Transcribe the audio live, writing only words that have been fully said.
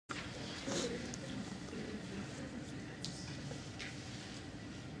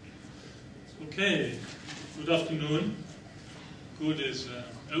Okay, good afternoon. Good is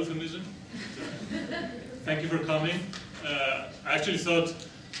euphemism. Thank you for coming. I actually thought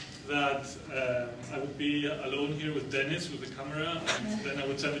that I would be alone here with Dennis with the camera, and then I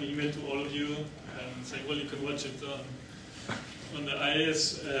would send an email to all of you and say, well, you can watch it on the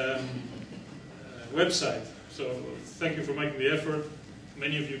IAS website. So thank you for making the effort.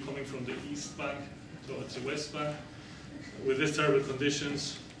 Many of you coming from the East Bank towards the West Bank with these terrible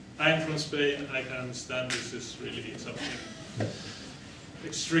conditions. I'm from Spain. I can understand this is really something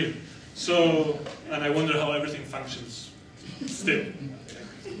extreme. So, and I wonder how everything functions still.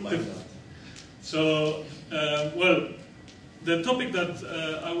 So, well, the topic that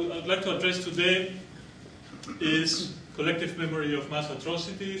I'd like to address today is collective memory of mass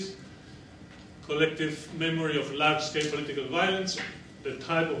atrocities, collective memory of large-scale political violence, the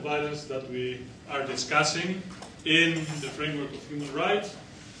type of violence that we are discussing in the framework of human rights,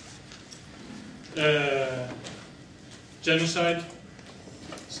 genocide,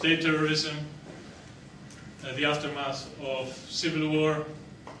 state terrorism, the aftermath of civil war,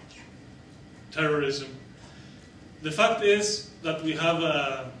 terrorism. The fact is that we have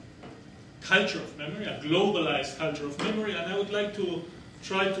a culture of memory, a globalized culture of memory, and I would like to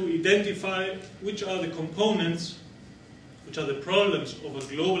try to identify which are the components, which are the problems of a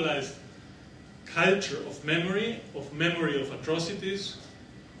globalized culture of memory of atrocities,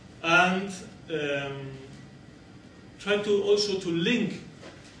 and try to also to link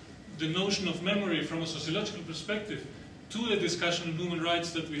the notion of memory from a sociological perspective to the discussion of human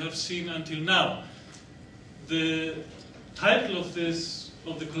rights that we have seen until now. The title of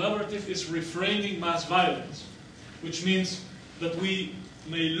the collaborative is Reframing Mass Violence, which means that we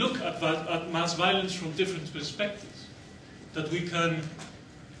may look at mass violence from different perspectives, that we can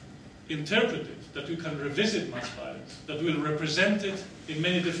interpret it, that we can revisit mass violence, that we'll represent it in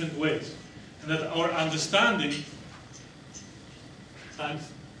many different ways, and that our understanding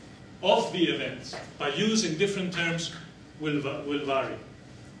of the events by using different terms will vary.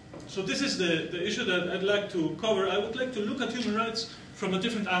 So this is the issue that I'd like to cover. I would like to look at human rights from a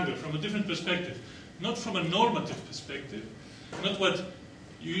different angle, from a different perspective, not from a normative perspective, not what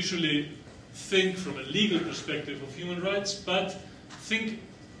you usually think from a legal perspective of human rights, but think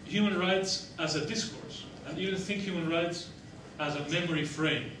human rights as a discourse, and even think human rights as a memory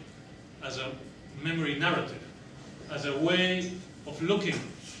frame, as a memory narrative, as a way of looking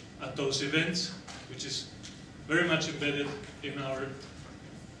at those events, which is very much embedded in our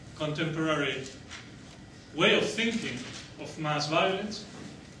contemporary way of thinking of mass violence.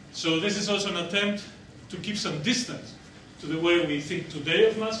 So this is also an attempt to keep some distance to the way we think today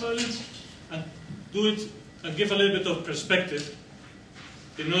of mass violence, and do it and give a little bit of perspective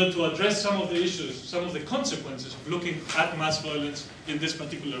in order to address some of the issues, some of the consequences of looking at mass violence in this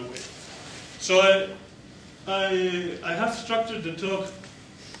particular way. So I have structured the talk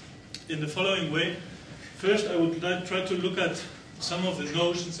in the following way. First, I would like to try to look at some of the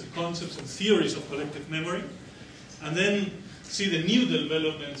notions and concepts and theories of collective memory, and then see the new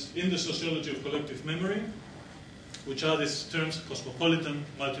developments in the sociology of collective memory, which are these terms cosmopolitan,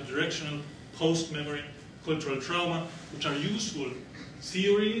 multi-directional, post-memory, cultural trauma, which are useful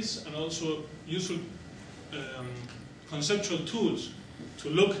theories and also useful conceptual tools to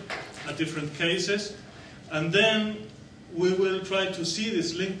look at different cases. And then we will try to see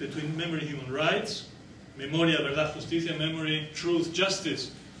this link between memory and human rights, memoria, verdad, justicia, memory, truth,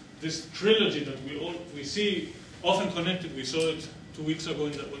 justice, this trilogy that we see often connected. We saw it 2 weeks ago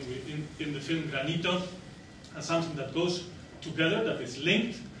in the film Granito, as something that goes together, that is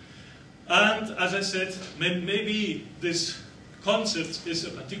linked. And as I said, maybe this concept is a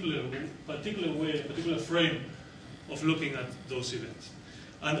particular way, a particular frame of looking at those events.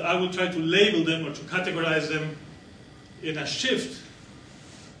 And I will try to label them or to categorize them in a shift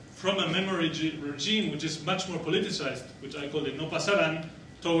from a memory regime which is much more politicized, which I call the no pasarán,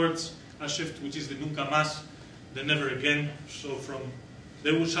 towards a shift which is the nunca más, the never again. So from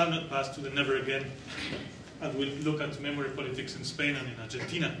they shall not pass to the never again. And we'll look at memory politics in Spain and in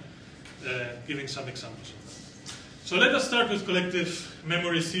Argentina, giving some examples of that. So let us start with collective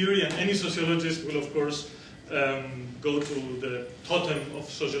memory theory, and any sociologist will, of course, go to the totem of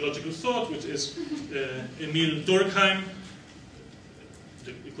sociological thought, which is Emil Durkheim.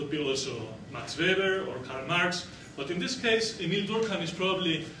 It could be also Max Weber or Karl Marx, but in this case, Emil Durkheim is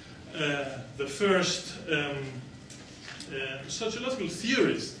probably the first sociological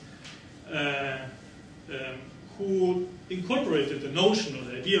theorist who incorporated the notion or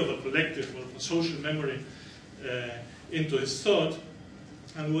the idea of a collective or a social memory into his thought.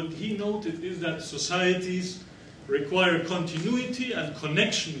 And what he noted is that societies require continuity and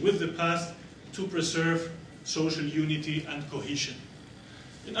connection with the past to preserve social unity and cohesion.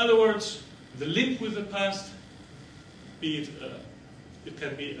 In other words, the link with the past, be it it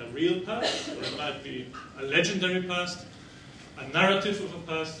can be a real past, or it might be a legendary past, a narrative of a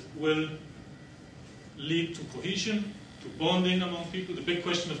past will lead to cohesion, to bonding among people. The big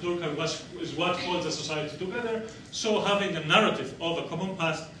question of Durkheim is what holds a society together. So having a narrative of a common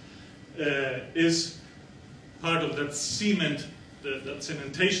past is part of that cement, that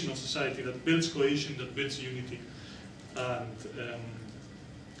cementation of society that builds cohesion, that builds unity and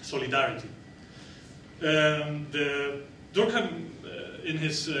solidarity. Durkheim, in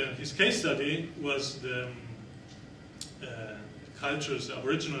his case study, was the cultures, the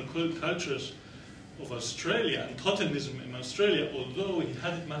Aboriginal cultures of Australia and totemism in Australia, although he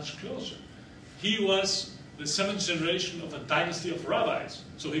had it much closer. He was the 7th generation of a dynasty of rabbis,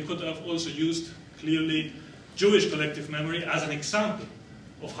 so he could have also used clearly Jewish collective memory as an example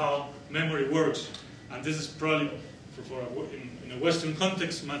of how memory works. And this is probably, in a Western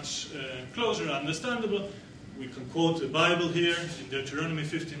context, much closer and understandable. We can quote the Bible here in Deuteronomy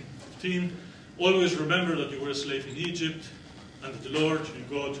 15:15. Always remember that you were a slave in Egypt, and that the Lord your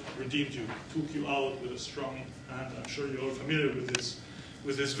God redeemed you, took you out with a strong hand. I'm sure you're all familiar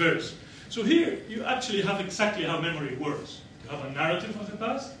with this verse. So here you actually have exactly how memory works. You have a narrative of the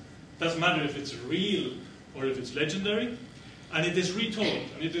past. Doesn't matter if it's real or if it's legendary, and it is retold,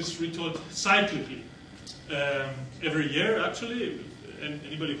 and it is retold cyclically every year. Actually, and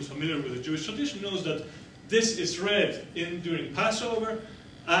anybody who's familiar with the Jewish tradition knows that this is read during Passover,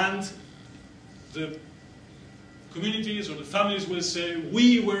 and the communities or the families will say,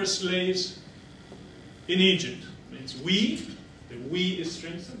 "We were slaves in Egypt." It means we. The we is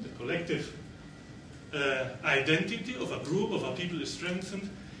strengthened. The collective identity of a group, of a people is strengthened.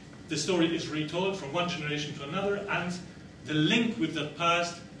 The story is retold from one generation to another, and the link with that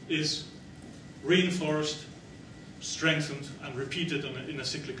past is reinforced, strengthened, and repeated in a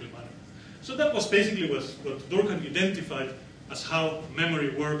cyclical manner. So that was basically what Durkheim identified as how memory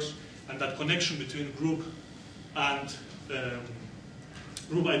works, and that connection between group and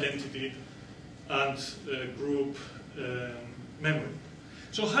group identity and group memory.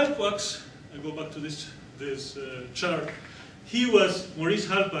 So Halbwachs, I go back to this chart. Maurice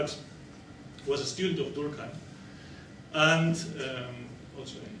Halbwachs was a student of Durkheim, and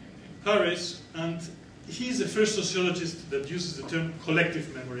also in Paris, and he's the first sociologist that uses the term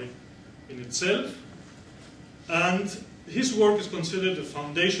collective memory in itself, and his work is considered a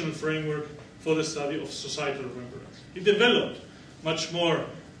foundational framework for the study of societal remembrance. He developed much more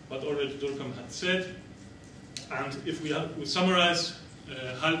what already Durkheim had said, and if we summarize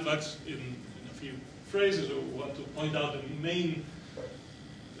Halbwachs in a few phrases, or want to point out the main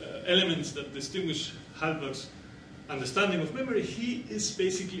elements that distinguish Halbwachs' understanding of memory, he is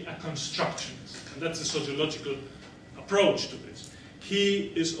basically a constructionist, and that's a sociological approach to this.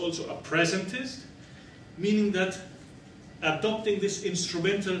 He is also a presentist, meaning that adopting this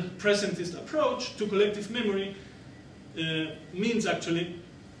instrumental presentist approach to collective memory means actually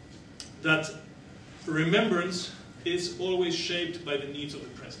that remembrance is always shaped by the needs of the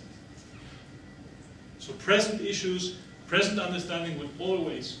present. So present issues, present understanding will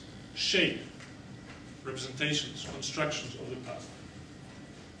always shape representations, constructions of the past.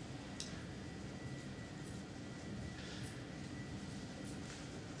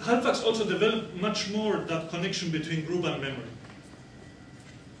 Halbwachs also developed much more that connection between group and memory.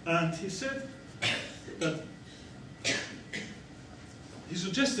 And he said that he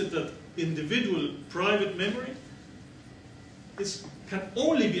suggested that individual private memory can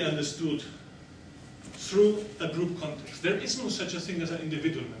only be understood through a group context. There is no such a thing as an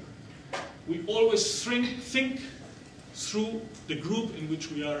individual memory. We always think through the group in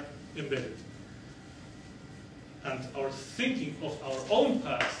which we are embedded. And our thinking of our own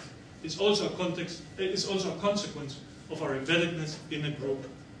past is also a consequence of our embeddedness in a group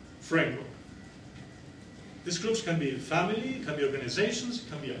framework. These groups can be a family, it can be organizations, it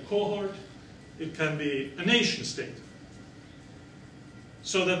can be a cohort, it can be a nation state.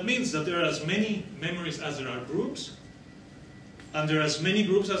 So that means that there are as many memories as there are groups, and there are as many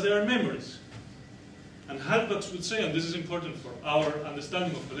groups as there are memories. And Halbwachs would say, and this is important for our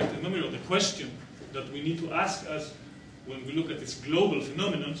understanding of collective memory, or the question that we need to ask us when we look at this global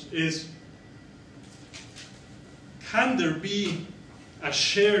phenomenon is, can there be a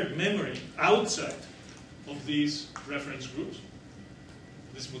shared memory outside of these reference groups,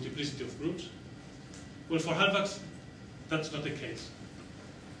 this multiplicity of groups? Well, for Halbwachs, that's not the case.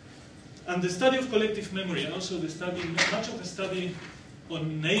 And the study of collective memory, and also much of the study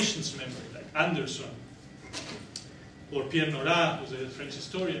on nations' memory, like Anderson or Pierre Nora, who's a French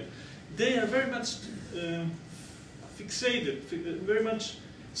historian, they are very much fixated, very much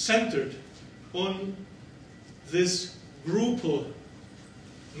centered on these groupal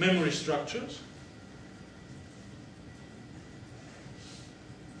memory structures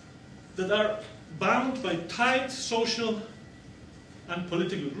that are bound by tight social and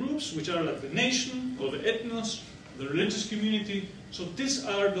political groups, which are like the nation or the ethnos, the religious community. So these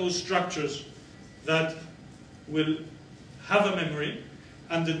are those structures that will have a memory,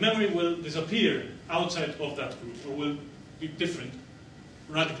 and the memory will disappear outside of that group, or will be different,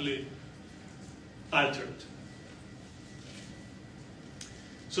 radically altered.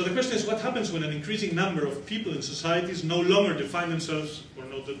 So the question is, what happens when an increasing number of people in societies no longer define themselves, or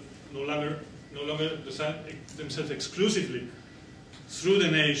no longer define themselves exclusively through the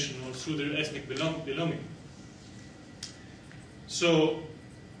nation or through their ethnic belonging? So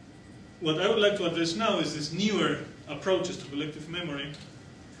what I would like to address now is these newer approaches to collective memory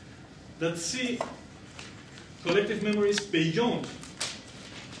that see collective memories beyond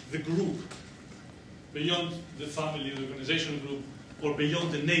the group, beyond the family, the organizational group, or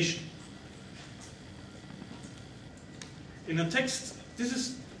beyond the nation. In a text, this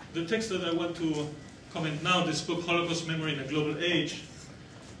is the text that I want to comment now, this book, Holocaust Memory in a Global Age.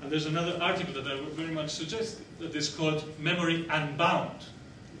 And there's another article that I would very much suggest that is called Memory Unbound,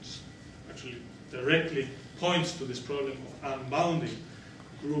 which actually directly points to this problem of unbounding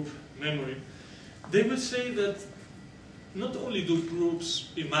group memory. They will say that not only do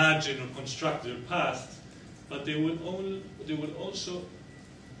groups imagine or construct their past, but they would also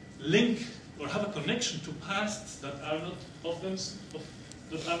link or have a connection to pasts that are not of them,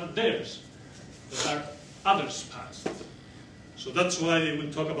 that are not theirs, that are others' past. So that's why they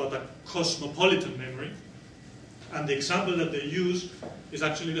will talk about a cosmopolitan memory, and the example that they use is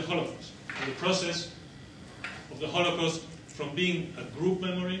actually the Holocaust, and the process of the Holocaust from being a group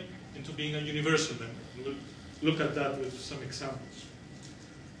memory into being a universal memory. We'll look at that with some examples.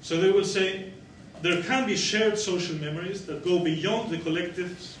 So they will say there can be shared social memories that go beyond the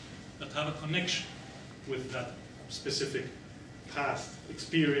collectives that have a connection with that specific past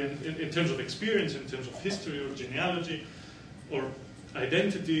experience, in terms of experience, in terms of history or genealogy, or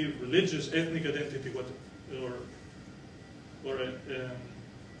identity, religious, ethnic identity, or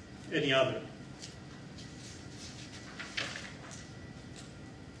any other.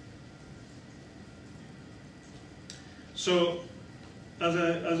 So, as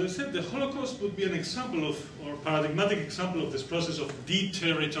I said, the Holocaust would be an example of, or paradigmatic example of this process of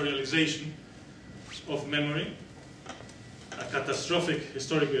deterritorialization of memory, a catastrophic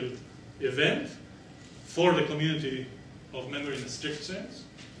historical event for the community of memory in a strict sense,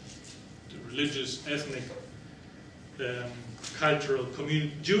 the religious, ethnic, cultural,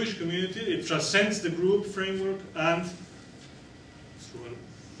 Jewish community. It transcends the group framework, and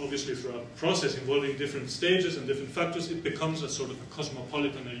obviously through a process involving different stages and different factors, it becomes a sort of a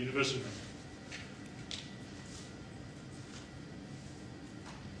cosmopolitan, a universal memory.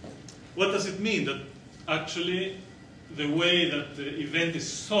 What does it mean? That actually the way that the event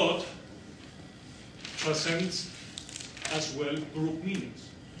is thought transcends as well group meanings.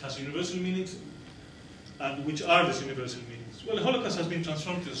 It has universal meanings, and which are these universal meanings? Well, the Holocaust has been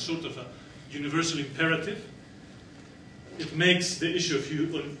transformed into sort of a universal imperative. It makes the issue of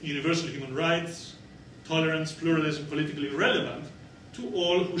universal human rights, tolerance, pluralism politically relevant to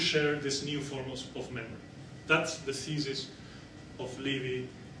all who share this new form of memory. That's the thesis of Levy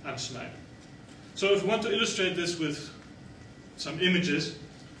and Schneider. So if we want to illustrate this with some images,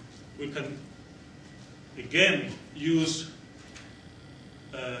 we can again use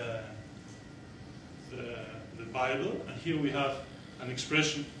the Bible, and here we have an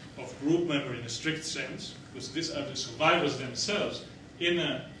expression of group memory in a strict sense, because these are the survivors themselves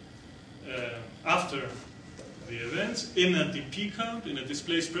after the events, in a DP camp, in a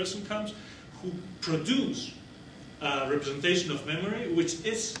displaced person camps, who produce a representation of memory which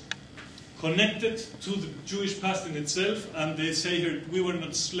is connected to the Jewish past in itself, and they say here, we were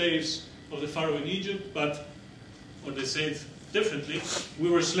not slaves of the Pharaoh in Egypt, but, or they say it differently, we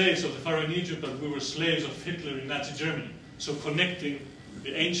were slaves of the Pharaoh in Egypt, but we were slaves of Hitler in Nazi Germany. So connecting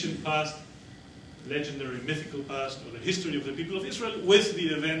the ancient past, legendary, mythical past, or the history of the people of Israel with the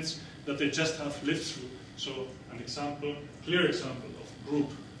events that they just have lived through. So an example, clear example of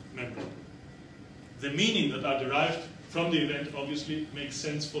group memory. The meaning that are derived from the event obviously makes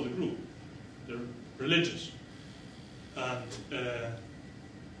sense for the group. They're religious. And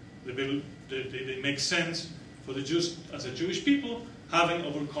they make sense for the Jews as a Jewish people, having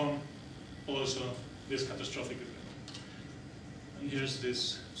overcome also this catastrophic event. And here's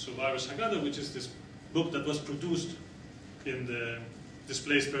this Survivors Haggadah, which is this book that was produced in the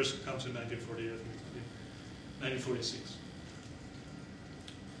displaced person comes in 1946.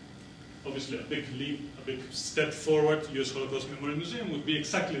 Obviously, a big leap, a big step forward. US Holocaust Memorial Museum would be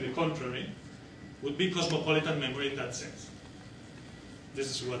exactly the contrary, would be cosmopolitan memory in that sense.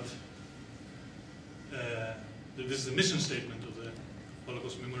 This is what, this is the mission statement of the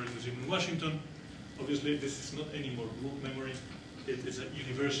Holocaust Memorial Museum in Washington. Obviously, this is not anymore group memory. It is a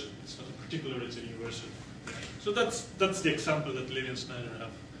universal. It's not a particular, it's a universal. So that's the example that Levy and Snyder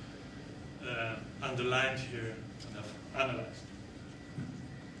have underlined here and have analyzed.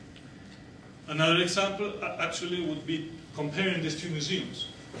 Another example actually would be comparing these two museums.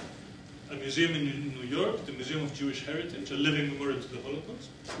 A museum in New York, the Museum of Jewish Heritage, a living memorial to the Holocaust,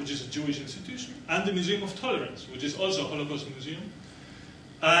 which is a Jewish institution, and the Museum of Tolerance, which is also a Holocaust museum,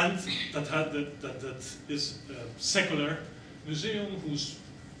 and that is a secular museum whose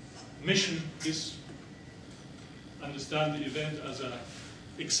mission is understand the event as an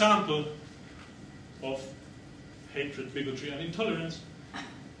example of hatred, bigotry, and intolerance.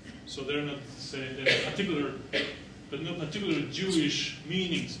 So they're not saying but no particular Jewish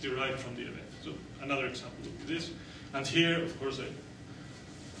meanings derived from the event. So another example would be this. And here, of course, I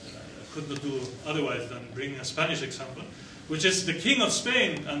could not do otherwise than bring a Spanish example, which is the King of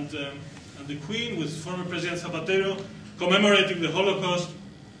Spain and the Queen with former President Zapatero commemorating the Holocaust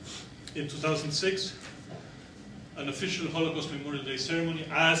in 2006, an official Holocaust Memorial Day ceremony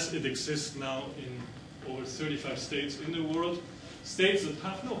as it exists now in over 35 states in the world, states that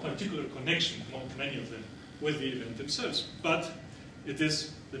have no particular connection, among many of them, with the event themselves, but it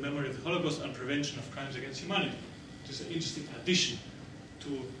is the memory of the Holocaust and prevention of crimes against humanity, which is an interesting addition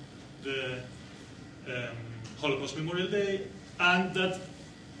to the Holocaust Memorial Day, and that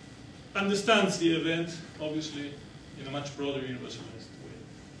understands the event, obviously, in a much broader universalized way.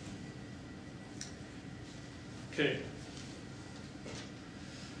 Okay.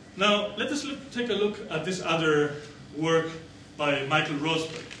 Now, let us take a look at this other work by Michael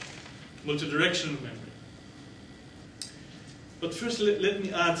Rosberg, multi-directional memory. But first, let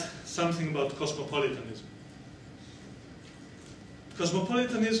me add something about cosmopolitanism.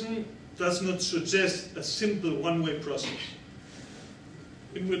 Cosmopolitanism does not suggest a simple one-way process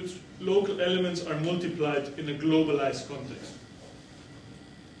in which local elements are multiplied in a globalized context.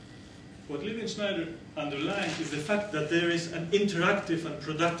 What Levy and Snyder underlined is the fact that there is an interactive and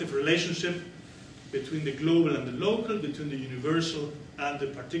productive relationship between the global and the local, between the universal and the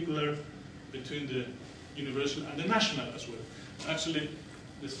particular, between the universal and the national as well. Actually,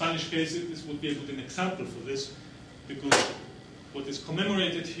 the Spanish case, this would be a good example for this, because what is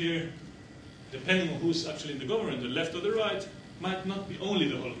commemorated here, depending on who's actually in the government, the left or the right, might not be only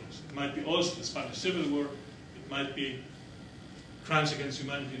the Holocaust. It might be also the Spanish Civil War. It might be crimes against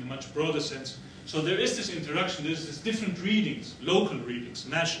humanity in a much broader sense. So there is this interaction, there's this different readings, local readings,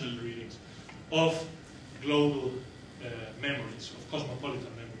 national readings, of global memories, of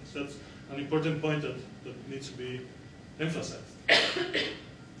cosmopolitan memories. That's an important point that needs to be emphasized.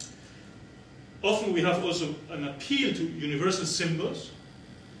 Often we have also an appeal to universal symbols,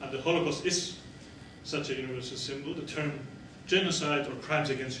 and the Holocaust is such a universal symbol. The term genocide or crimes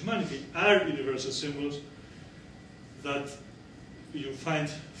against humanity are universal symbols that you find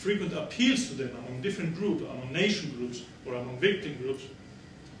frequent appeals to them among different groups, among nation groups or among victim groups.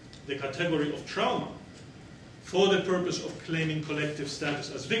 The category of trauma for the purpose of claiming collective status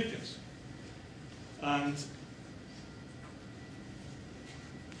as victims. And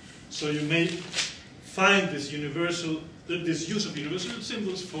so you may find this universal, this use of universal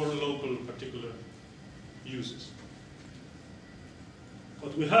symbols for local particular uses.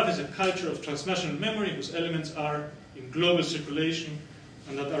 What we have is a culture of transnational memory whose elements are in global circulation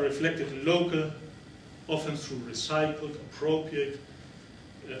and that are reflected in local, often through recycled,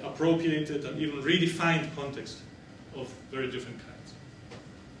 appropriated and even redefined context of very different kinds.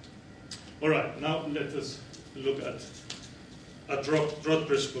 All right, now let us look at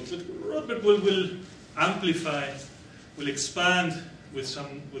Rothberg's book. Rothberg will amplify, will expand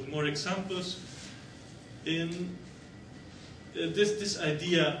with more examples in this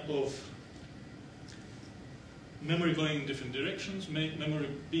idea of memory going in different directions, memory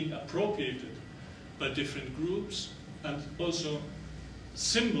being appropriated by different groups, and also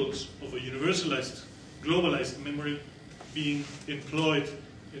symbols of a universalized, globalized memory being employed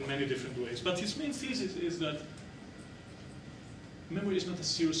in many different ways. But his main thesis is that memory is not a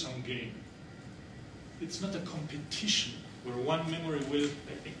zero-sum game. It's not a competition where one memory will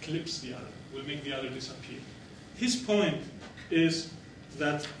eclipse the other, will make the other disappear. His point is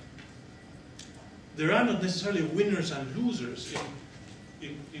that there are not necessarily winners and losers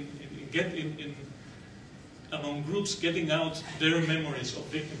among groups getting out their memories of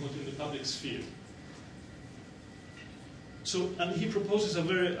victimhood in the public sphere. So, and he proposes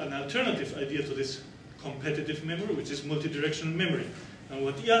an alternative idea to this competitive memory, which is multi-directional memory. And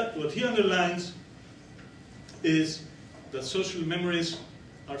what he underlines is that social memories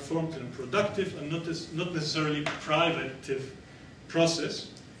are formed in a productive and not necessarily privative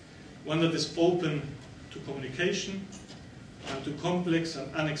process, one that is open to communication and to complex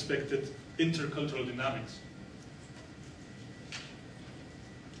and unexpected intercultural dynamics.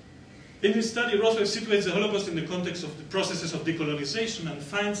 In his study, Rothwell situates the Holocaust in the context of the processes of decolonization and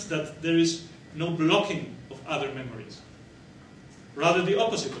finds that there is no blocking of other memories. Rather the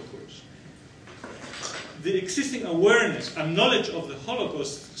opposite occurs. The existing awareness and knowledge of the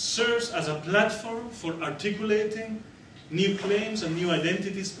Holocaust serves as a platform for articulating new claims and new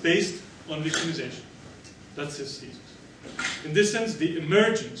identities based on victimization. That's his thesis. In this sense, the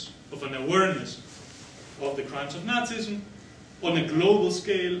emergence of an awareness of the crimes of Nazism on a global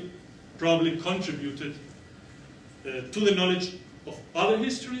scale probably contributed to the knowledge of other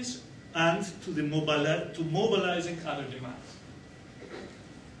histories and to mobilizing other demands.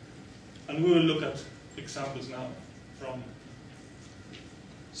 And we will look at examples now from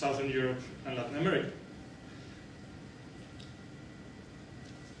Southern Europe and Latin America.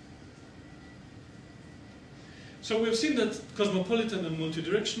 So we've seen that cosmopolitan and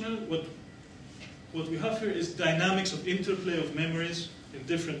multidirectional, what we have here is dynamics of interplay of memories in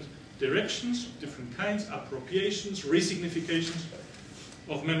different directions, different kinds, appropriations, resignifications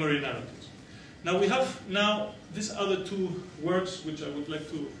of memory narratives. Now we have these other two works which I would like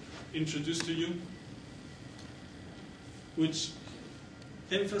to introduce to you, which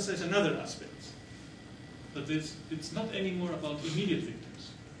emphasize another aspect, that it's not anymore about immediate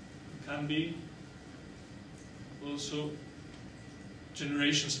victims. It can be also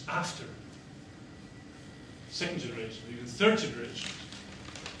generations after, second generation, even third generation,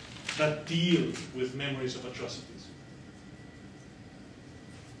 that deal with memories of atrocities.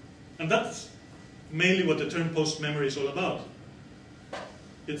 And that's mainly what the term post-memory is all about.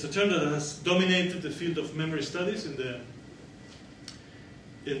 It's a term that has dominated the field of memory studies in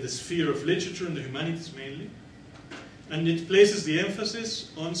the sphere of literature and the humanities mainly, and it places the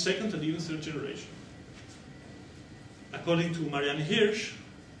emphasis on second and even third generation. According to Marianne Hirsch,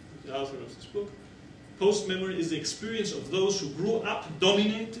 the author of this book, post-memory is the experience of those who grew up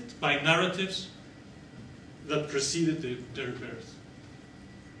dominated by narratives that preceded their birth.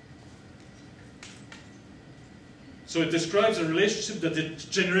 So it describes a relationship that the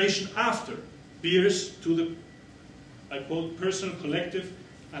generation after bears to the, I quote, personal, collective,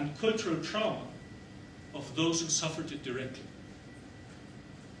 and cultural trauma of those who suffered it directly.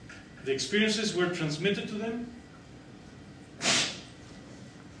 The experiences were transmitted to them.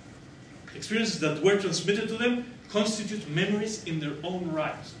 Experiences that were transmitted to them constitute memories in their own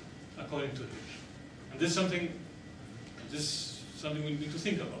right, according to Hirsch. And this is something we need to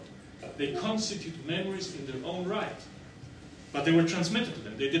think about. They constitute memories in their own right, but they were transmitted to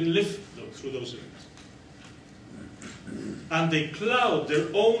them. They didn't live through those events. And they cloud their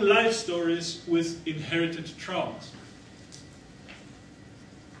own life stories with inherited traumas.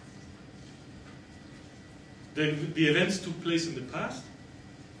 The events took place in the past,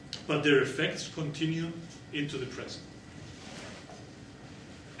 but their effects continue into the present.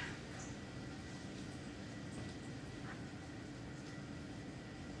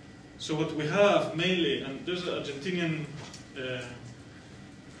 So what we have mainly, and there's an Argentinian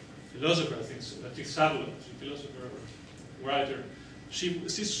philosopher, I think Sadler, a philosopher or writer,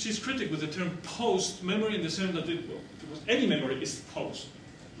 she's critical with the term post-memory in the sense that any memory is post.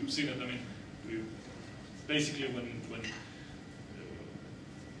 We've seen it, I mean, basically when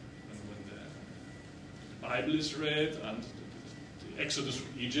the Bible is read and the Exodus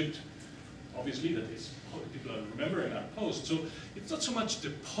from Egypt, obviously that is people are remembering our post. So it's not so much the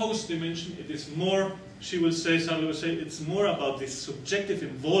post dimension, it is more, she will say, Sadler will say, it's more about this subjective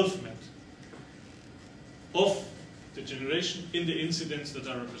involvement of the generation in the incidents that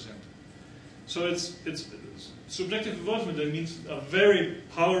are represented. So it's subjective involvement, that means a very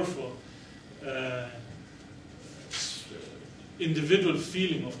powerful individual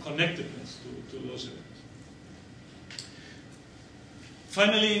feeling of connectedness to those events.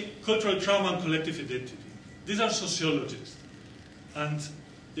 Finally, cultural trauma and collective identity. These are sociologists. And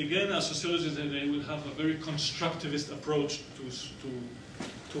again, as sociologists, they will have a very constructivist approach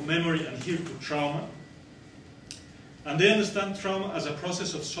to memory and here to trauma. And they understand trauma as a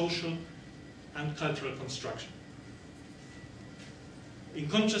process of social and cultural construction. In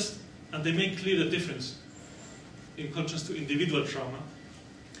contrast, and they make clear the difference in contrast to individual trauma,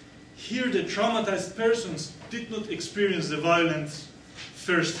 here the traumatized persons did not experience the violence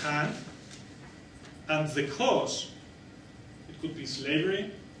firsthand, and the cause, it could be slavery,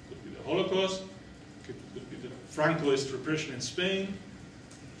 it could be the Holocaust, it could be the Francoist repression in Spain.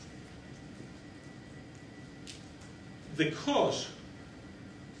 The cause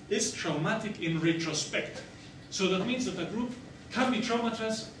is traumatic in retrospect. So that means that a group can be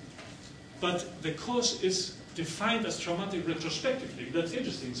traumatized, but the cause is defined as traumatic retrospectively. That's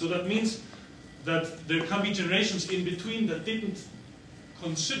interesting. So that means that there can be generations in between that didn't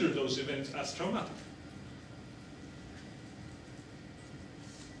consider those events as traumatic.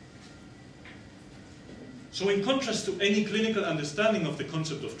 So in contrast to any clinical understanding of the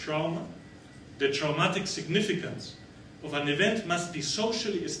concept of trauma, the traumatic significance of an event must be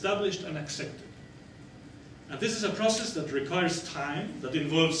socially established and accepted. And this is a process that requires time, that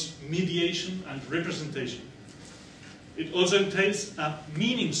involves mediation and representation. It also entails a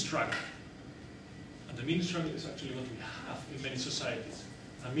meaning struggle. And the meaning struggle is actually what we have in many societies.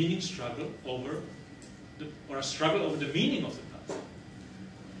 A meaning struggle over, or a struggle over the meaning of the past.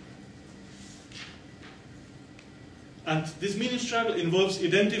 And this meaning struggle involves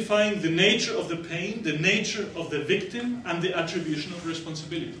identifying the nature of the pain, the nature of the victim, and the attribution of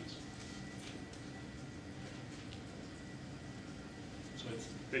responsibilities. So it's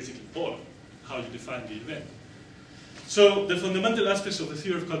basically all how you define the event. So the fundamental aspects of the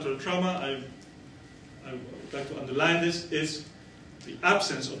theory of cultural trauma, I would like to underline this, is the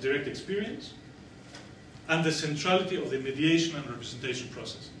absence of direct experience and the centrality of the mediation and representation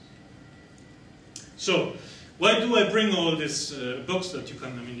processes. So, why do I bring all these books that you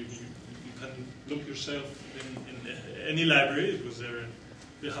can, you can look yourself in any library, because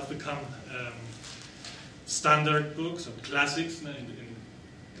they have become standard books and classics on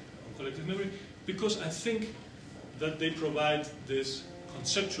collective memory, because I think that they provide these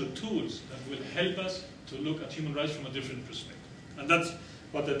conceptual tools that will help us to look at human rights from a different perspective. And that's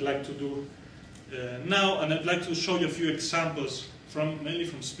what I'd like to do now, and I'd like to show you a few examples mainly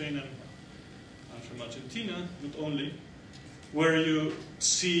from Spain and from Argentina, not only, where you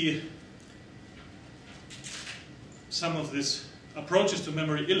see some of these approaches to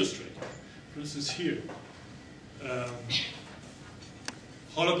memory illustrated. For instance, here,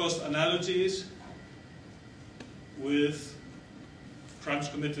 Holocaust analogies with crimes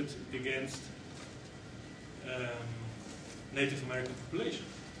committed against Native American population.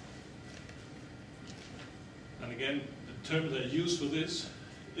 And again, the term that I use for this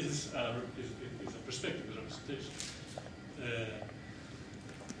is a perspective, a representation.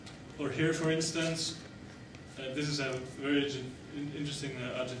 Or here, for instance, this is a very interesting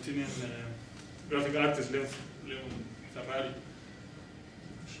Argentinian graphic artist, Leon Ferrari.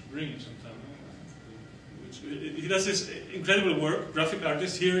 We should bring him sometime. He does this incredible work, graphic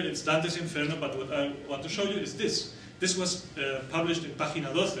artist. Here it's Dante's Inferno, but what I want to show you is this. This was published in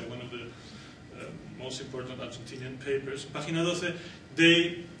Página 12, one of the most important Argentinian papers. Página 12,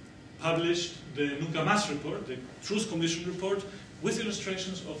 they published the Nunca Más report, the Truth Commission report, with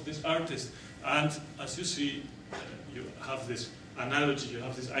illustrations of this artist. And as you see, you have this analogy, you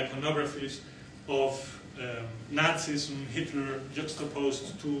have these iconographies of Nazism, Hitler,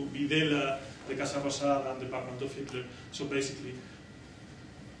 juxtaposed to Videla, the Casa Rosada, and the background of Hitler. So basically,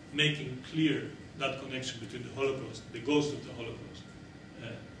 making clear that connection between the Holocaust, the ghost of the Holocaust,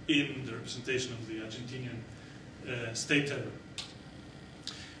 in the representation of the Argentinian state terror.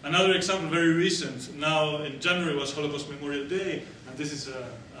 Another example, very recent, now in January was Holocaust Memorial Day, and this is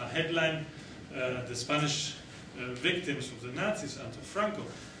a headline, the Spanish victims of the Nazis and of Franco.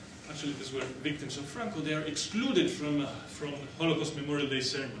 Actually, these were victims of Franco. They are excluded from Holocaust Memorial Day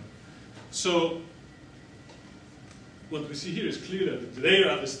ceremony. So, what we see here is clear that their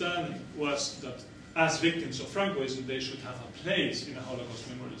understanding was that as victims of Francoism, they should have a place in a Holocaust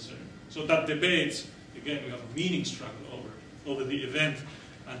Memorial ceremony. So that debate, again, we have a meaning struggle over the event,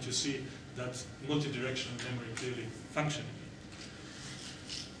 and you see that multi-directional memory clearly functioning.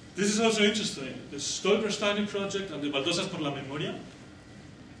 This is also interesting. The Stolpersteiner project and the Baldosas por la Memoria.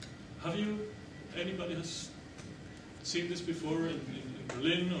 Anybody has seen this before in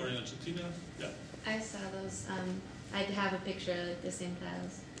Berlin or in Argentina? Yeah. I saw those. I have a picture like the same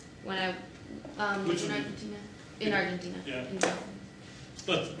tiles when I was in Argentina. In Argentina. Yeah. In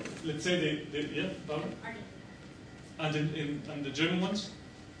but let's say yeah, Barbara? Argentina. And the German ones?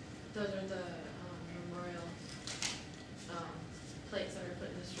 Those are the memorial plates that are put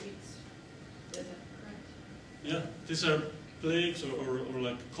in the streets. Is that correct? Yeah, these are plaques or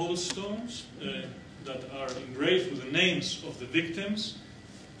like coal stones that are engraved with the names of the victims,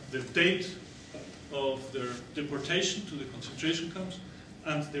 the date of their deportation to the concentration camps,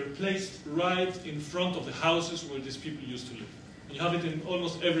 and they're placed right in front of the houses where these people used to live. And you have it in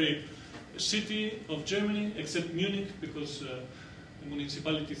almost every city of Germany, except Munich, because the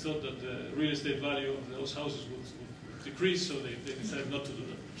municipality thought that the real estate value of those houses would decrease, so they decided not to do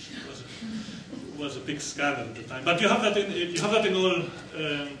that. It was a big scandal at the time. But you have that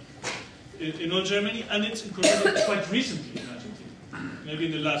in all Germany, and it's incorporated quite recently in Argentina, maybe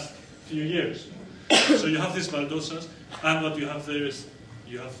in the last few years. So you have these baldosas, and what you have there is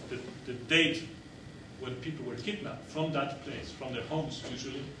you have the date when people were kidnapped from that place, from their homes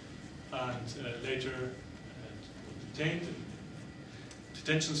usually, and later detained in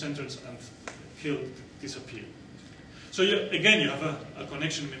detention centers and killed, disappeared. So again, you have a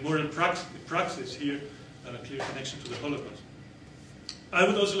connection, memorial praxis here, and a clear connection to the Holocaust. I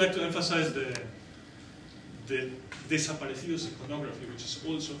would also like to emphasize the desaparecidos iconography, which is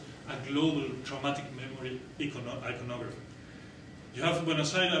also a global traumatic memory iconography. You have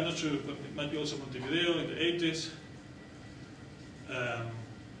Buenos Aires, I'm not sure, but it might be also Montevideo in the 80s.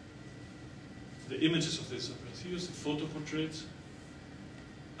 The images of the desaparecidos, the photo portraits,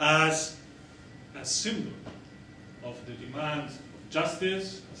 as a symbol of the demand of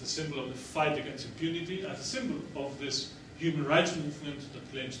justice, as a symbol of the fight against impunity, as a symbol of this human rights movement that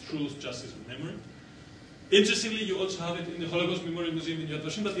claims truth, justice, and memory. Interestingly, you also have it in the Holocaust Memorial Museum in Yad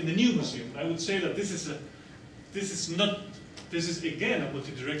Vashem, but in the new museum. I would say that this is again a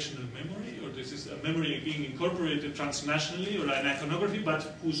multi-directional memory, or this is a memory being incorporated transnationally, or an iconography, but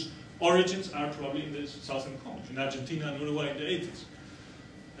whose origins are probably in the southern Congo, in Argentina and Uruguay in the 80s.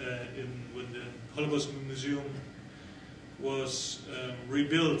 When the Holocaust Museum was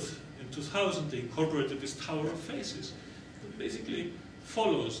rebuilt in 2000, they incorporated this Tower of Faces that basically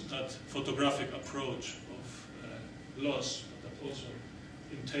follows that photographic approach of loss, but that also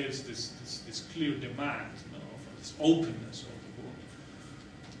entails this clear demand, of this openness of the world.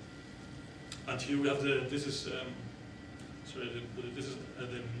 And here we have this is the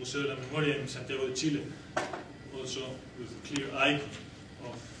Museo de la Memoria in Santiago de Chile, also with a clear icon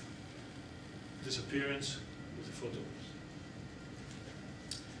of disappearance with the photographs.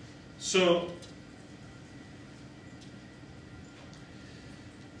 So,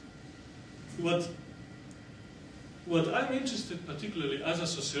 what I'm interested particularly as a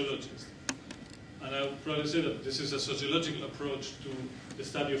sociologist, and I would probably say that this is a sociological approach to the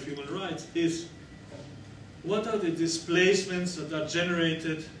study of human rights, is what are the displacements that are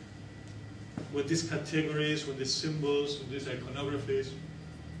generated with these categories, with these symbols, with these iconographies,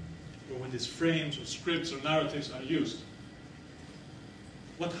 or when these frames or scripts or narratives are used.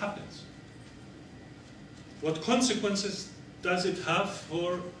 What happens? What consequences does it have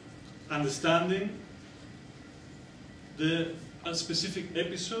for understanding a specific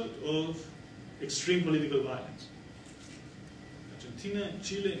episode of extreme political violence? Argentina, in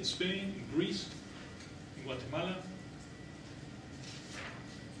Chile, in Spain, in Greece, in Guatemala.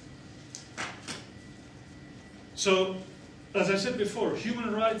 So, as I said before,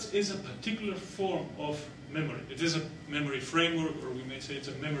 human rights is a particular form of memory. It is a memory framework, or we may say it's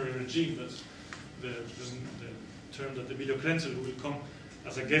a memory regime. That's the term that Emilio Krenzel, who will come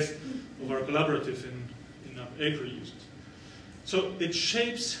as a guest of our collaborative in April, uses. So it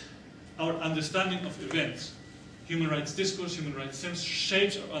shapes our understanding of events. Human rights discourse, human rights sense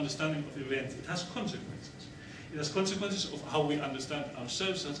shapes our understanding of events. It has consequences. It has consequences of how we understand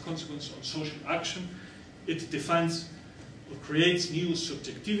ourselves. It has consequences on social action. It defines or creates new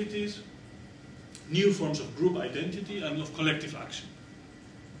subjectivities, new forms of group identity, and of collective action.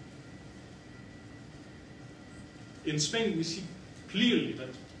 In Spain, we see clearly that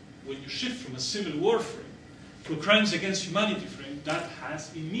when you shift from a civil war frame to a crimes against humanity frame, that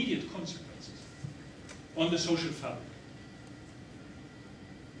has immediate consequences on the social fabric.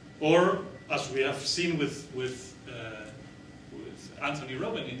 Or, as we have seen with Anthony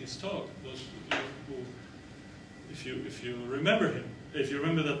Robin in his talk, those who, if you remember him, if you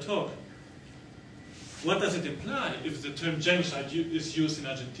remember that talk, what does it imply if the term genocide is used in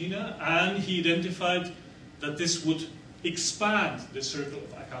Argentina, and he identified that this would expand the circle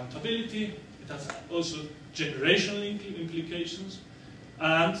of accountability? It has also generational implications,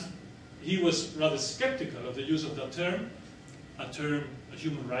 and he was rather skeptical of the use of that term, a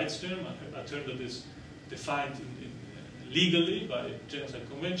human rights term, a term that is defined legally by Genocide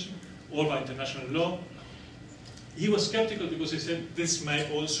Convention or by international law. He was skeptical because he said this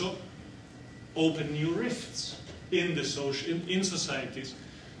may also open new rifts in in societies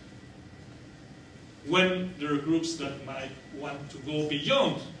when there are groups that might want to go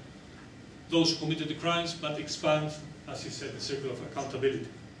beyond those who committed the crimes, but expand, as he said, the circle of accountability.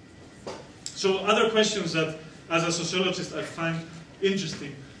 So other questions that, as a sociologist, I find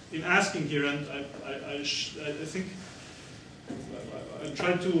interesting in asking here, and I think I'll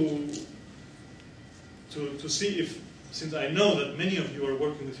try to see if, since I know that many of you are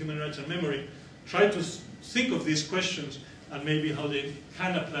working with human rights and memory, try to think of these questions and maybe how they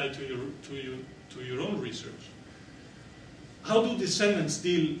can apply to your own research. How do descendants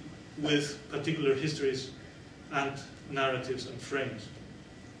deal with particular histories and narratives and frames?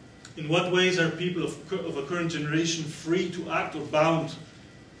 In what ways are people of a current generation free to act or bound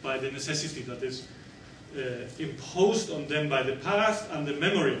by the necessity that is imposed on them by the past and the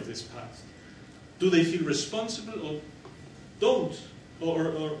memory of this past? Do they feel responsible or don't,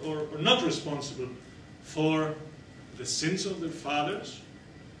 or not responsible for the sins of their fathers,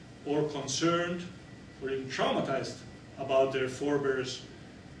 or concerned or even traumatized about their forebears'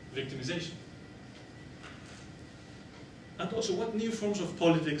 victimization? And also, what new forms of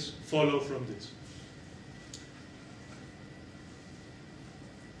politics follow from this?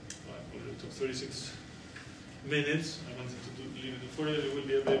 I already took 36 minutes. I wanted to leave it to 40. It will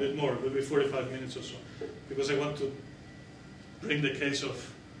be a little bit more. It will be 45 minutes or so, because I want to bring the case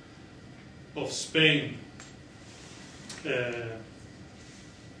of Spain. Yes,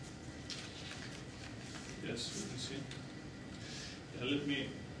 you can see. Yeah, let me.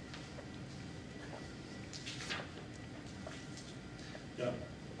 Yeah,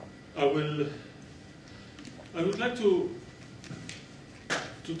 I would like to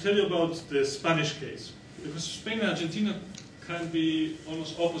tell you about the Spanish case, because Spain and Argentina can be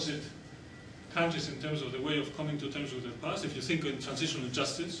almost opposite countries in terms of the way of coming to terms with the past. If you think in transitional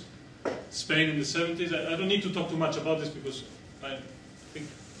justice, Spain in the 70s, I don't need to talk too much about this because I think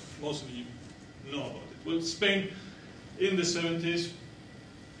most of you know about it. Well, Spain in the 70s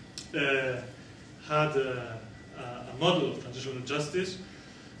had a model of transitional justice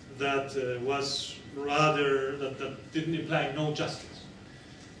that was rather, that didn't imply no justice.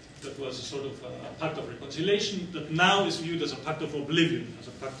 That was a sort of a pact of reconciliation that now is viewed as a pact of oblivion, as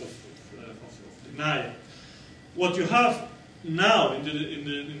a pact of denial. What you have now in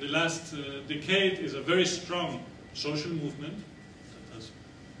the last decade is a very strong social movement that has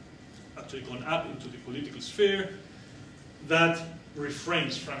actually gone up into the political sphere that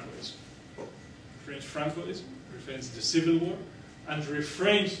refrains Francoism. Refrains the Civil War, and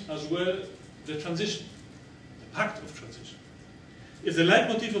refrains as well the transition, the pact of transition. If the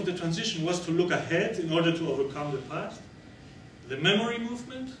leitmotif of the transition was to look ahead in order to overcome the past, the memory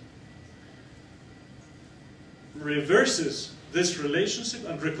movement reverses this relationship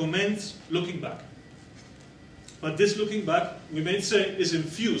and recommends looking back. But this looking back, we may say, is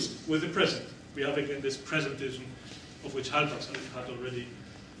infused with the present. We have again this presentism of which Halifax had already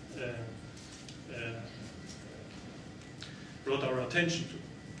brought our attention to.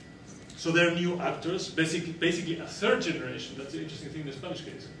 So there are new actors, basically a third generation. That's the interesting thing in the Spanish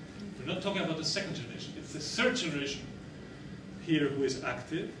case. We're not talking about the second generation. It's the third generation here who is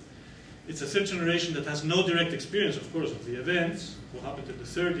active. It's a third generation that has no direct experience, of course, of the events who happened in the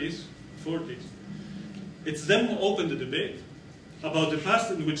 30s, 40s. It's them who open the debate about the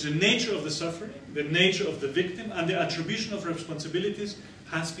past, in which the nature of the suffering, the nature of the victim, and the attribution of responsibilities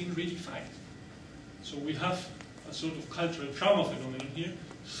has been redefined. So we have a sort of cultural trauma phenomenon here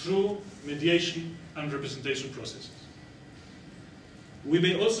through mediation and representation processes. We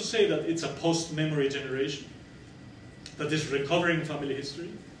may also say that it's a post-memory generation that is recovering family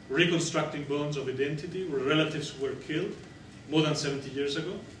history, reconstructing bonds of identity where relatives were killed more than 70 years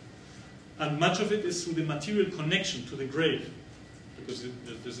ago. And much of it is through the material connection to the grave, because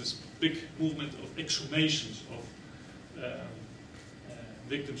there's this big movement of exhumations of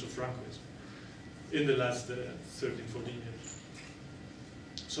victims of Francoism in the last 13, 14 years.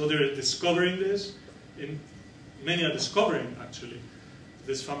 So they're discovering this. Many are discovering, actually,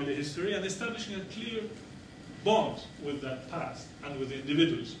 this family history and establishing a clear bond with that past and with the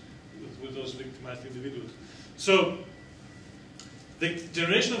individuals, with those victimized individuals. So the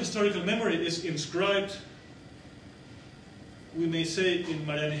generation of historical memory is inscribed, we may say in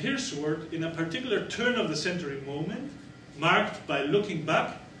Marianne Hirsch's work, in a particular turn of the century moment, marked by looking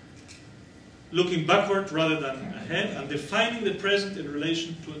back, looking backward rather than ahead, and defining the present in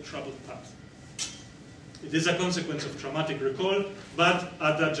relation to a troubled past. It is a consequence of traumatic recall, but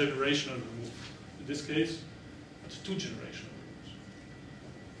at a generational remove. In this case, at 2 generational removes.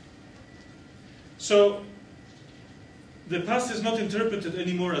 So, the past is not interpreted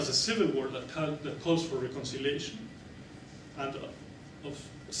anymore as a civil war that calls for reconciliation and of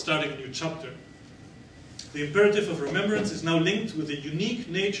starting a new chapter. The imperative of remembrance is now linked with the unique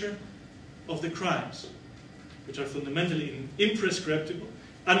nature of the crimes, which are fundamentally imprescriptible,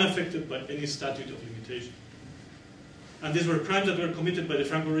 unaffected by any statute of limitation. And these were crimes that were committed by the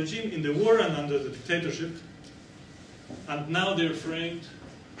Franco regime in the war and under the dictatorship. And now they're framed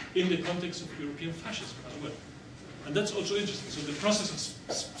in the context of European fascism as well. And that's also interesting. So the process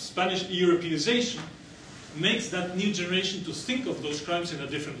of Spanish Europeanization makes that new generation to think of those crimes in a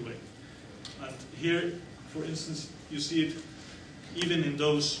different way. And here, for instance, you see it even in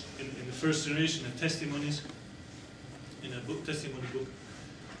those, in the first generation, in testimonies, in a book, testimony book,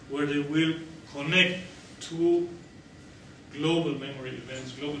 where they will connect to global memory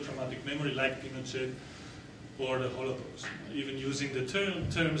events, global traumatic memory like Pinochet or the Holocaust, even using the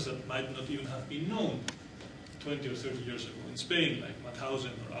terms that might not even have been known 20 or 30 years ago in Spain, like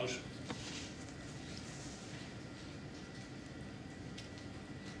Mauthausen or Auschwitz.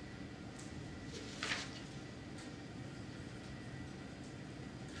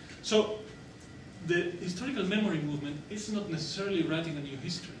 So, the historical memory movement is not necessarily writing a new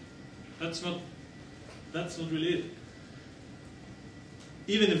history. That's not really it.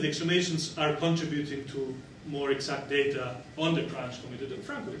 Even if the exhumations are contributing to more exact data on the crimes committed in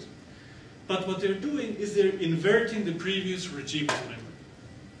Francoism. But what they're doing is they're inverting the previous regime of memory,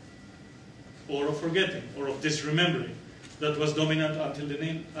 or of forgetting, or of disremembering, that was dominant until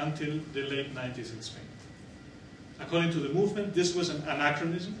the late 90s in Spain. According to the movement, this was an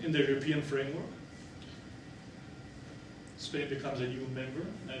anachronism in the European framework. Spain becomes a EU member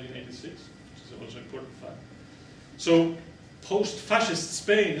in 1986, which is also an important fact. So, post-fascist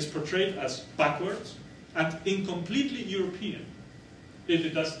Spain is portrayed as backwards and incompletely European if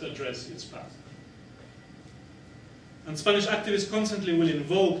it doesn't address its past. And Spanish activists constantly will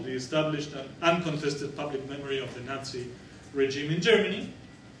invoke the established and uncontested public memory of the Nazi regime in Germany.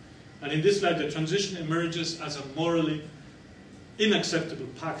 And in this light, the transition emerges as a morally unacceptable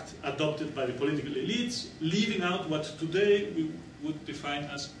pact adopted by the political elites, leaving out what today we would define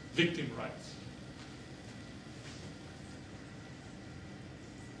as victim rights.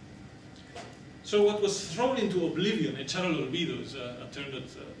 So what was thrown into oblivion, echar al olvido is a term that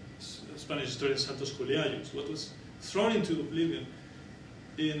Spanish historian Santos Juliá used, what was thrown into oblivion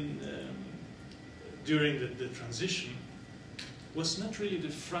during the transition was not really the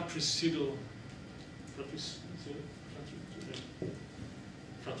fratricidal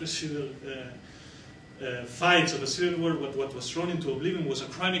fights of a civil war. What was thrown into oblivion was a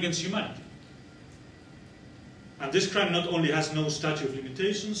crime against humanity. And this crime not only has no statute of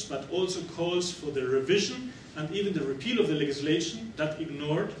limitations, but also calls for the revision and even the repeal of the legislation that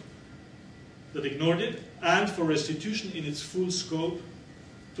ignored it, and for restitution in its full scope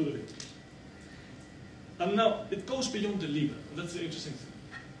to the victims. And now, it goes beyond the legal, and that's the interesting thing.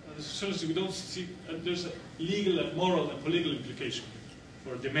 As sociologists, we don't see, there's a legal and moral and political implication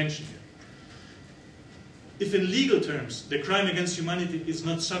here, or dimension here. If in legal terms, the crime against humanity is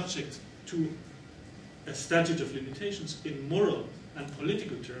not subject to a statute of limitations, in moral and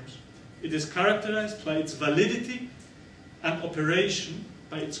political terms, it is characterized by its validity and operation,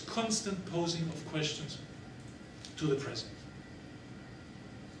 by its constant posing of questions to the present.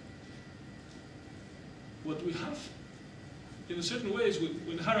 What we have, in a certain way, is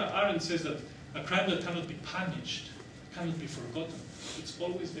when Hannah Arendt says that a crime that cannot be punished, cannot be forgotten, it's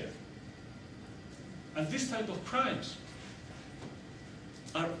always there. And this type of crimes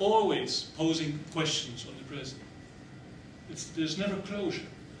are always posing questions on the present. There's never closure.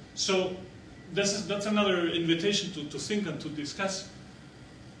 So that's another invitation to think and to discuss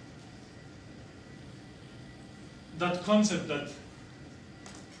that concept that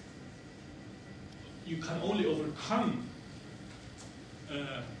you can only overcome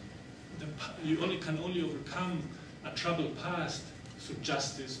can only overcome a troubled past through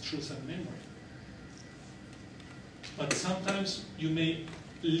justice, truth, and memory. But sometimes you may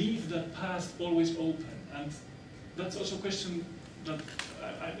leave that past always open, and that's also a question that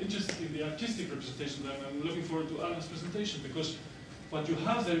I'm interested in the artistic representation. That I'm looking forward to Anna's presentation, because what you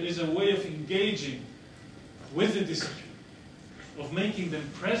have there is a way of engaging with the discipline, of making them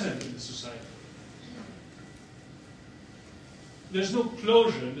present in the society. There's no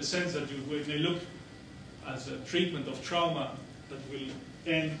closure in the sense that when they look as a treatment of trauma that will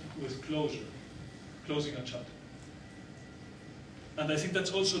end with closure, closing a chapter. And I think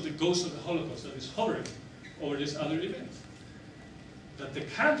that's also the ghost of the Holocaust that is hovering over this other event. That there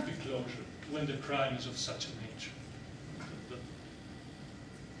can't be closure when the crime is of such a nature.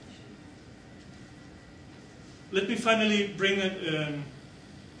 Let me finally bring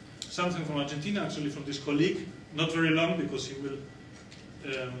something from Argentina, actually from this colleague. Not very long, because he will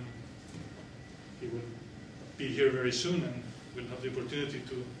be here very soon, and we'll have the opportunity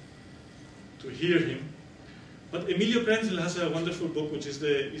to hear him. But Emilio Krenzel has a wonderful book, which is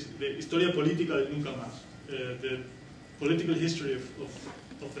the Historia Política de Nunca Más, the political history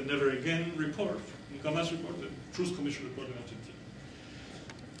of the Never Again report, Nunca report, the Truth Commission report in Argentina.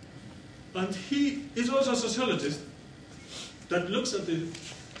 And he is also a sociologist that looks at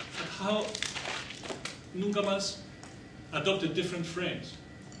how Nunca Más adopted different frames.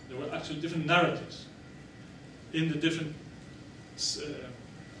 There were actually different narratives in the different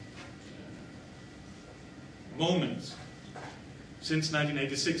moments since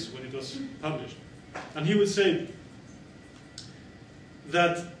 1986 when it was published. And he would say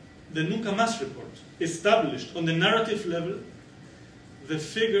that the Nunca Más report established on the narrative level the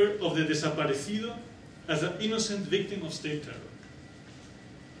figure of the desaparecido as an innocent victim of state terror.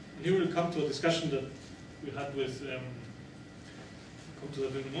 And here we'll come to a discussion that we had with, come to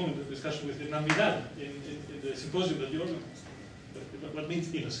that in a moment, a discussion with Hernán Vidal in the symposium that you organized. What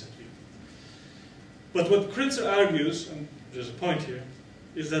means innocent victim? But what Kretzer argues, and there's a point here,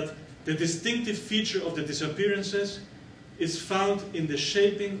 is that the distinctive feature of the disappearances is found in the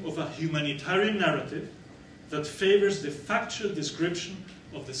shaping of a humanitarian narrative that favors the factual description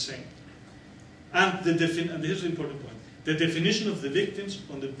of the same. And here's the important point, the definition of the victims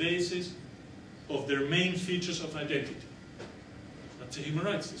on the basis of their main features of identity. That's a human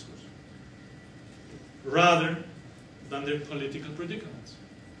rights discourse. Rather than their political predicaments.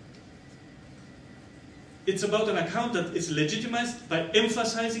 It's about an account that is legitimized by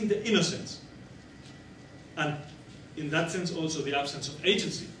emphasizing the innocence. And in that sense also the absence of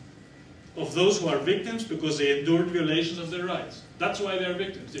agency of those who are victims because they endured violations of their rights. That's why they are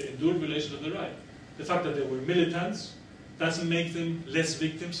victims. They endured violations of their rights. The fact that they were militants doesn't make them less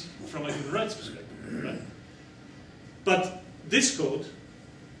victims from a human rights perspective. Right? But this code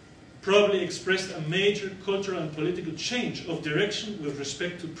probably expressed a major cultural and political change of direction with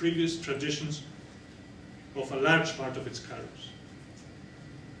respect to previous traditions of a large part of its carriers.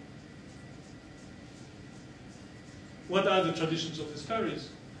 What are the traditions of these carriers?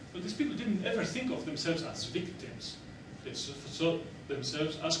 Well, these people didn't ever think of themselves as victims. They saw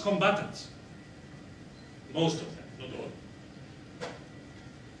themselves as combatants. Most of them, not all.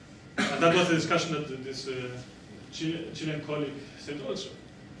 And that was the discussion that this Chilean colleague said also.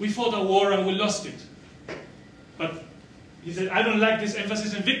 We fought a war and we lost it. But he said, I don't like this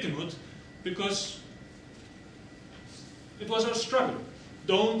emphasis on victimhood because it was our struggle.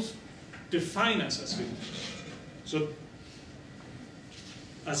 Don't define us as victims. So,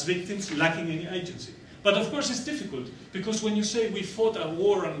 as victims lacking any agency. But of course it's difficult, because when you say we fought a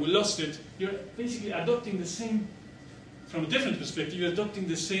war and we lost it, you're basically adopting the same, from a different perspective, you're adopting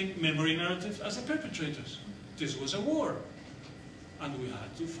the same memory narrative as the perpetrators. This was a war, and we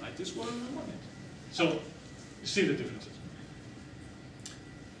had to fight this war and we won it. So, you see the differences.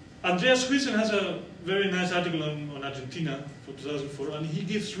 Andreas Huijsen has a very nice article on Argentina for 2004, and he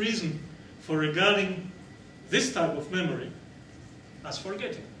gives reason for regarding this type of memory as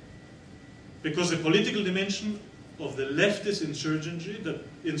forgetting. Because the political dimension of the leftist insurgency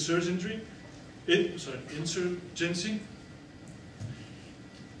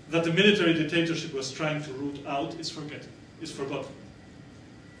that the military dictatorship was trying to root out is forgotten.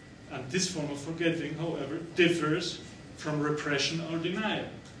 And this form of forgetting, however, differs from repression or denial.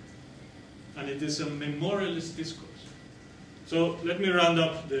 And it is a memorialist discourse. So let me round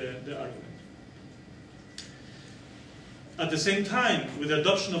up the argument. At the same time, with the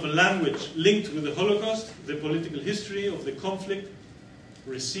adoption of a language linked with the Holocaust, the political history of the conflict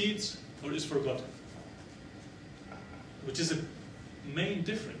recedes or is forgotten. Which is a main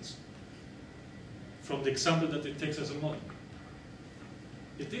difference from the example that it takes as a model.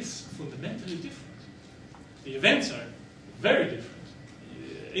 It is fundamentally different. The events are very different,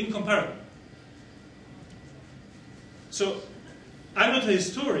 incomparable. So, I'm not a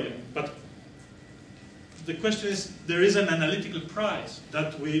historian, but the question is, there is an analytical price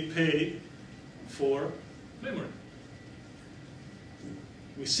that we pay for memory.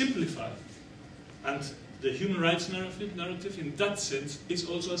 We simplify, and the human rights narrative in that sense is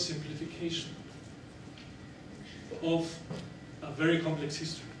also a simplification of a very complex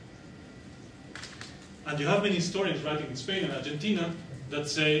history. And you have many historians writing in Spain and Argentina that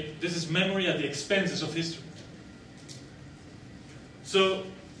say this is memory at the expenses of history. So,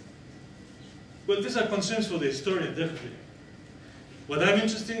 well, these are concerns for the historian, definitely. What I'm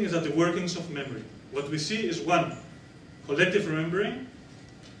interested in is at the workings of memory. What we see is one, collective remembering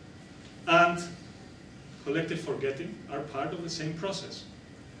and collective forgetting are part of the same process.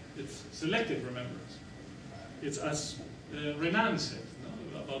 It's selective remembrance. It's as Renan said,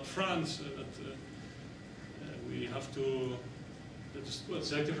 no, about France, that we have to, well,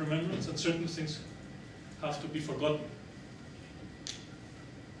 selective remembrance, and certain things have to be forgotten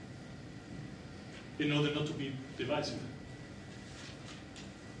in order not to be divisive.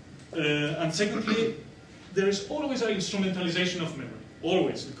 And secondly, there is always an instrumentalization of memory.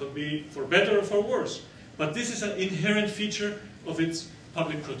 Always. It could be for better or for worse. But this is an inherent feature of its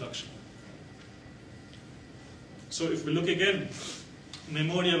public production. So if we look again,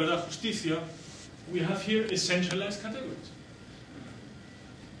 memoria, verdad, justicia, we have here essentialized categories.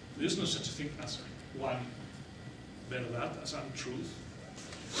 There is no such a thing as one verdad, as untruth.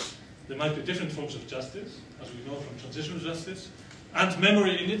 There might be different forms of justice, as we know from transitional justice, and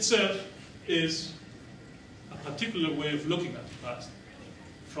memory in itself is a particular way of looking at the past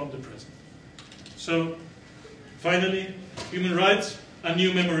from the present. So, finally, human rights, a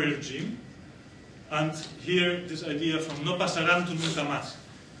new memory regime, and here this idea from no pasarán to nunca más.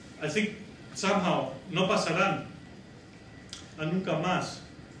 I think somehow no pasarán and nunca más,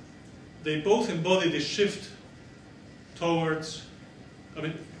 they both embody the shift towards, I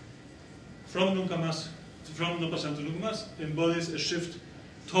mean, from nunca más, from no pasarán to nunca más embodies a shift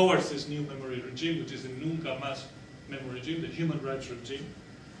towards this new memory regime, which is the nunca más memory regime, the human rights regime.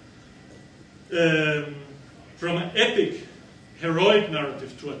 From an epic, heroic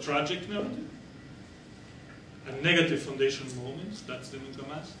narrative to a tragic narrative, a negative foundational moments, that's the nunca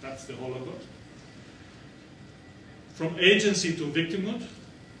más, that's the Holocaust. From agency to victimhood,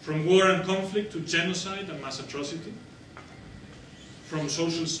 from war and conflict to genocide and mass atrocity, from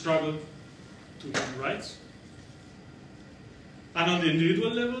social struggle to human rights, and on the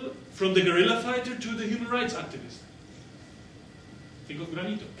individual level, from the guerrilla fighter to the human rights activist. Think of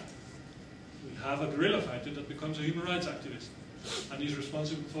Granito. We have a guerrilla fighter that becomes a human rights activist, and he's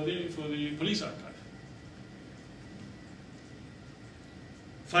responsible for the police archive.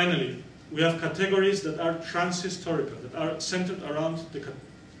 Finally, we have categories that are trans-historical, that are centered around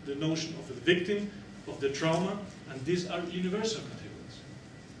the notion of the victim, of the trauma, and these are universal categories.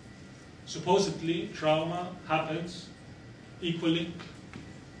 Supposedly, trauma happens equally,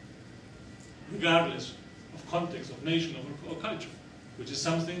 regardless of context, of nation, or culture, which is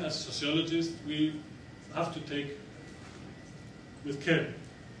something, as sociologists, we have to take with care.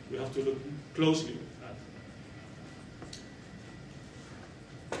 We have to look closely at.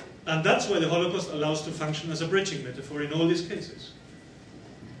 And that's why the Holocaust allows to function as a bridging metaphor in all these cases.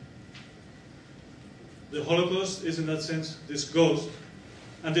 The Holocaust is, in that sense, this ghost,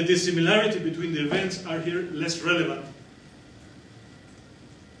 and the dissimilarity between the events are here less relevant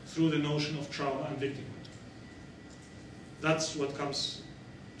through the notion of trauma and victimhood. That's what comes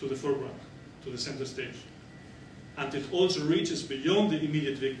to the foreground, to the center stage. And it also reaches beyond the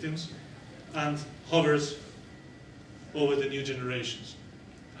immediate victims and hovers over the new generations.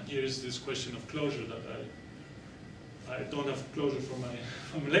 And here is this question of closure that I don't have closure from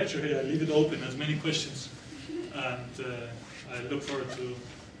my lecture here. I leave it open as many questions. And I look forward to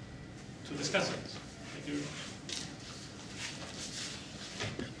discussing this. Thank you very much.